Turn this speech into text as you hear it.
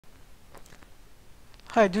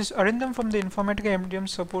Hi, this is Arindam from the Informatica MDM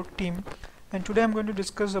support team, and today I'm going to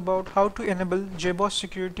discuss about how to enable Jboss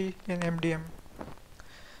security in MDM.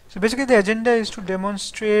 So basically the agenda is to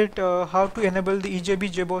demonstrate how to enable the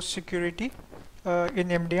EJB Jboss security in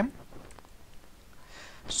MDM.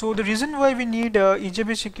 So the reason why we need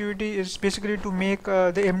EJB security is basically to make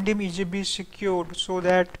the MDM EJB secured so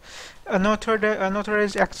that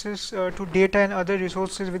unauthorized access to data and other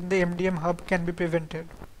resources within the MDM hub can be prevented.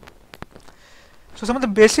 So some of the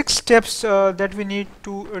basic steps that we need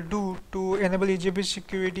to do to enable EJB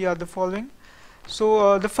security are the following.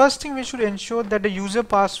 So the first thing, we should ensure that the user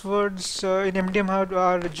passwords in MDM hub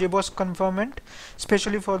are Jboss conformant,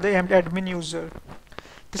 especially for the admin user.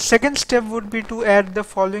 The second step would be to add the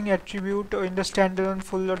following attribute in the standalone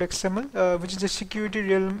full.xml, which is the security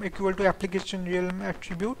realm equal to application realm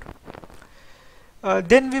attribute.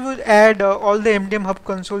 Then we will add all the MDM Hub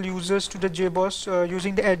console users to the Jboss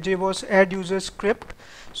using the Jboss add user script.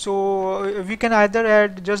 So we can either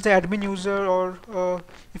add just the admin user, or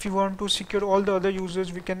if you want to secure all the other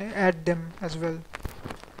users, we can add them as well.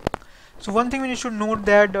 So one thing we should note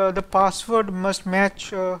that the password must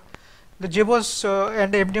match, the Jboss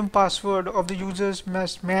and the MDM password of the users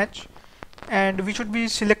must match, and we should be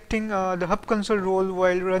selecting the Hub console role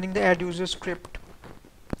while running the add user script.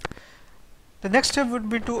 The next step would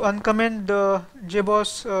be to uncomment the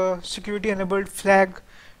Jboss security enabled flag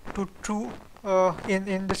to true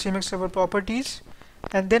in the CMX server properties,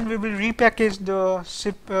 and then we will repackage the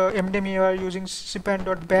SIP MDM ER using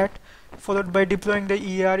sipan.bat, followed by deploying the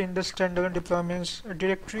ER in the standalone deployments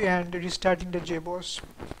directory and restarting the Jboss.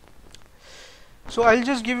 So I'll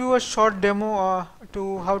just give you a short demo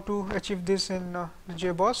to how to achieve this in the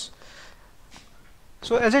Jboss.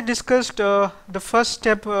 So as I discussed, the first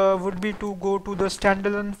step would be to go to the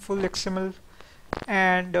standalone full XML,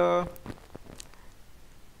 and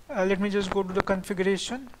let me just go to the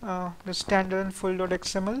configuration, the standalone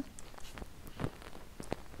full.xml.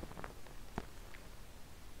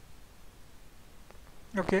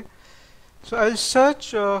 Okay, so I'll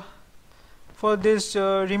search for this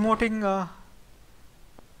remoting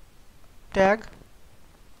tag.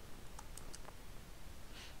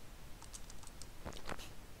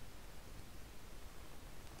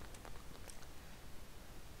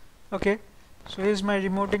 Okay, so here's my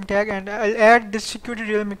remoting tag, and I'll add this security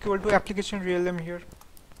realm equal to application realm here.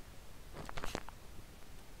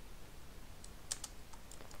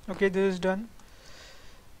 Okay, this is done.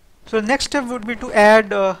 So the next step would be to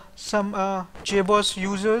add some Jboss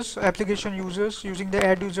users, application users, using the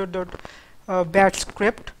add user.bat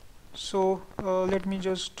script. So let me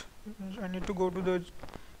just, I need to go to the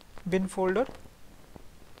bin folder.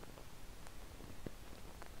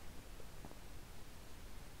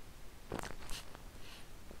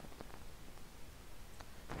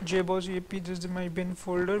 Jboss EJB, this is my bin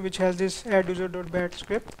folder which has this add user.bat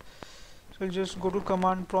script. So I'll just go to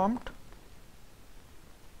command prompt.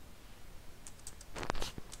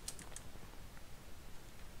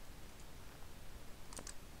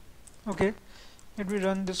 Okay, let me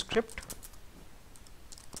run the script.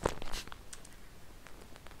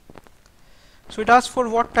 So it asks for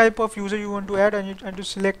what type of user you want to add, and I need to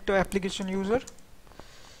select application user.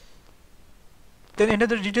 Then enter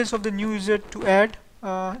the details of the new user to add.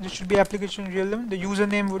 This should be application realm. The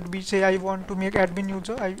username would be, say I want to make admin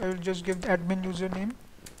user. I will just give the admin username.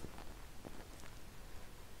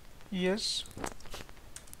 Yes.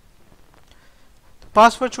 The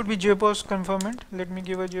password should be Jboss conformant. Let me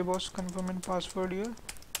give a Jboss conformant password here.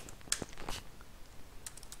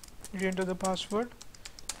 Re-enter the password.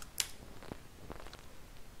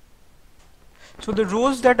 So the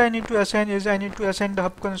roles that I need to assign is, I need to assign the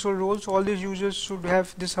hub console role. So all these users should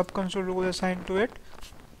have this hub console role assigned to it.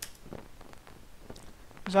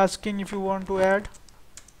 It's asking if you want to add.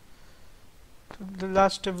 So the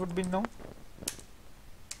last step would be no.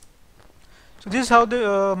 So this is how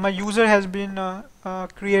the my user has been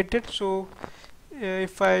created. So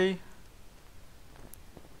if I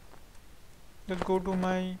just go to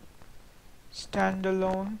my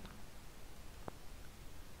standalone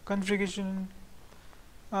configuration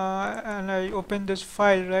and I open this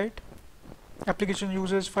file, right, application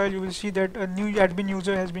users file, you will see that a new admin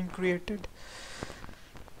user has been created.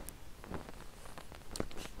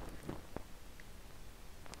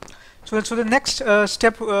 So the next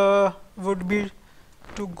step would be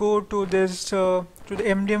to go to this to the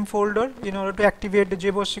MDM folder. In order to activate the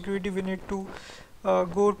Jboss security, we need to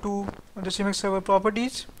go to the CMX server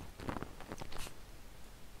properties.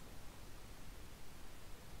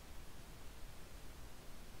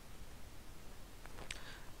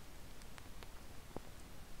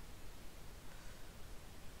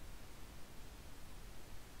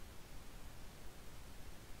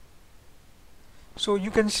 So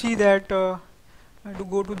you can see that I have to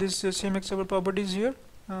go to this CMX server properties here.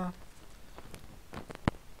 Let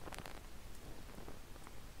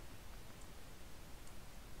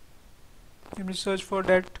me search for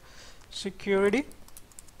that security.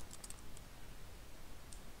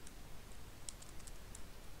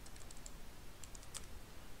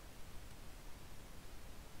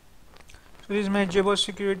 So this is my Jboss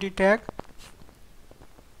security tag.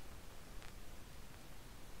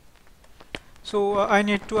 So I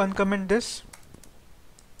need to uncomment this.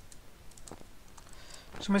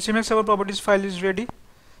 So my CMX server properties file is ready.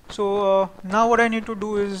 So now what I need to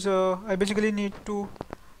do is I basically need to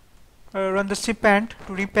run the cpand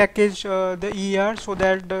to repackage the ER so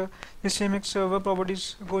that the CMX server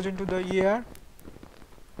properties goes into the ER.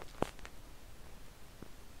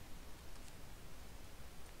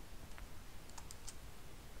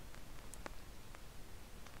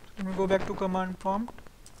 Let me go back to command prompt.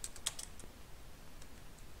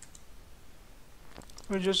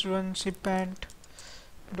 We'll just run cpand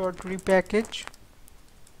dot repackage.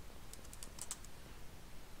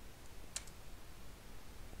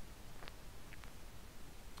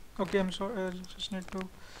 Okay, I'm sorry, I just need to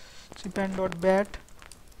cpand dot bat.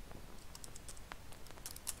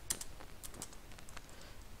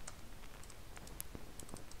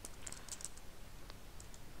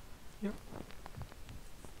 Yep.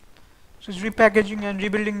 So it's repackaging and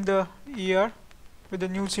rebuilding the ER with the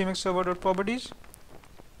new CMX server dot properties.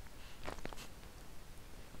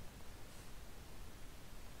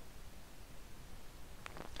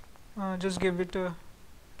 Just give it a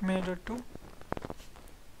minute or two.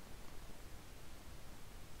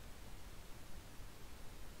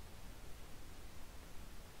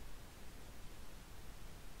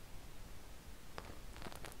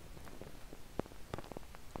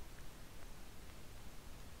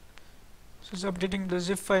 So it's updating the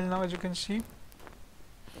zip file now, as you can see.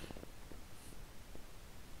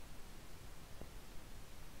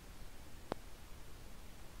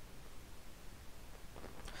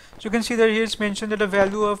 So you can see that here it's mentioned that the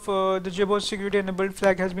value of the Jboss security enabled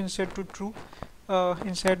flag has been set to true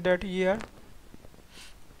inside that ER.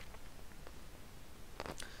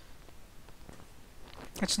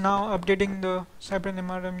 It's now updating the Cyber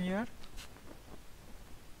MRM ER.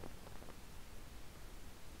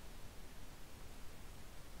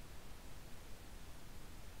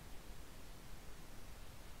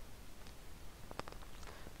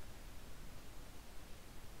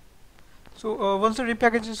 So once the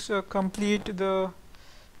repackage is complete, the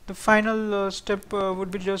final step would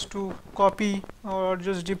be just to copy or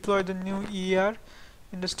just deploy the new ER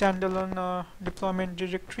in the standalone deployment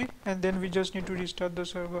directory, and then we just need to restart the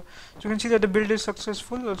server. So you can see that the build is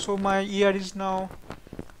successful. So my ER is now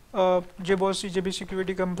Jboss EJB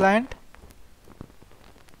security compliant.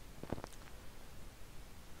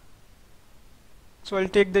 So I'll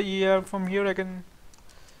take the ER from here. I can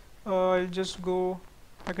I'll just go.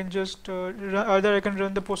 I can just either I can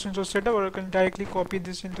run the post install setup, or I can directly copy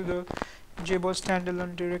this into the Jboss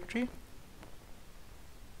standalone directory.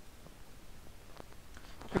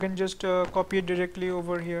 You can just copy it directly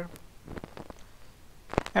over here,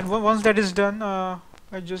 and once that is done, I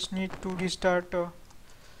just need to restart. I'll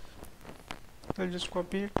just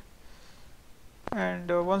copy it,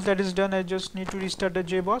 and once that is done, I just need to restart the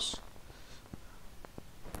Jboss.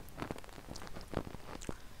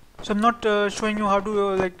 So I'm not showing you how to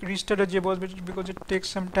like restart a Jboss because it takes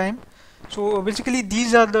some time. So basically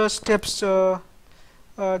these are the steps that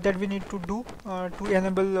we need to do to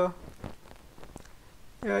enable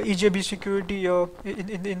EJB security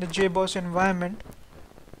in the Jboss environment.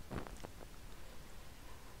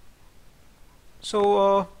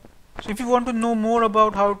 So if you want to know more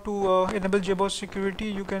about how to enable Jboss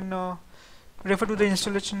security, you can refer to the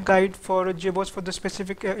installation guide for Jboss for the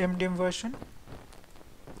specific MDM version.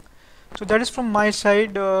 So that is from my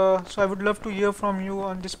side. So I would love to hear from you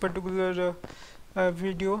on this particular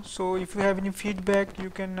video. So if you have any feedback, you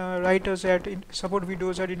can write us at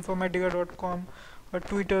supportvideos@informatica.com or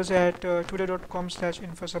tweet us at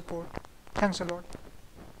twitter.com/infosupport. Thanks a lot.